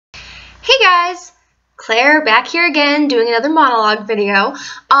guys, Claire back here again doing another monologue video.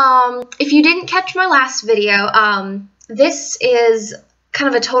 If you didn't catch my last video, this is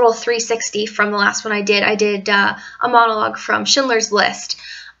kind of a total 360 from the last one I did. I did a monologue from Schindler's List.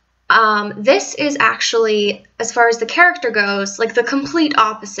 This is actually, as far as the character goes, like the complete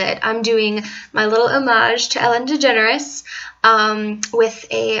opposite. I'm doing my little homage to Ellen DeGeneres with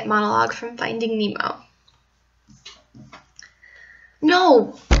a monologue from Finding Nemo.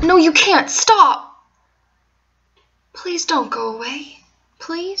 No, you can't. Stop. Please don't go away.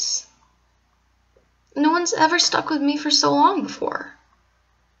 Please. No one's ever stuck with me for so long before.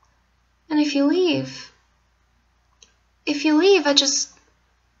 And if you leave,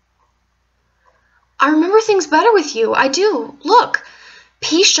 I remember things better with you. I do. Look,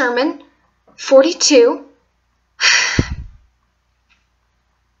 P. Sherman, 42.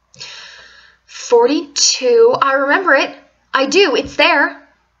 42. I remember it. I do. It's there.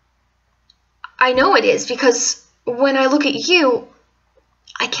 I know it is because when I look at you,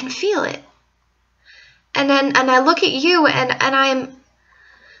 I can feel it. And I look at you and I'm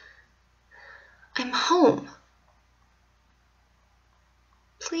home.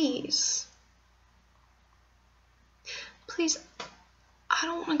 Please. Please, I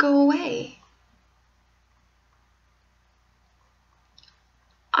don't want to go away.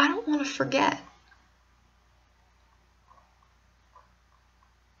 I don't want to forget.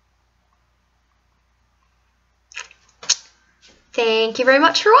 Thank you very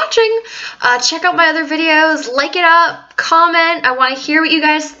much for watching. Check out my other videos, like it up, comment. I want to hear what you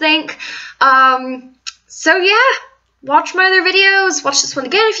guys think. So yeah, watch my other videos. Watch this one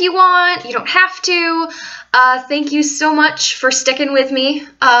again if you want. You don't have to. Thank you so much for sticking with me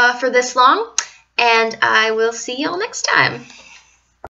for this long, and I will see y'all next time.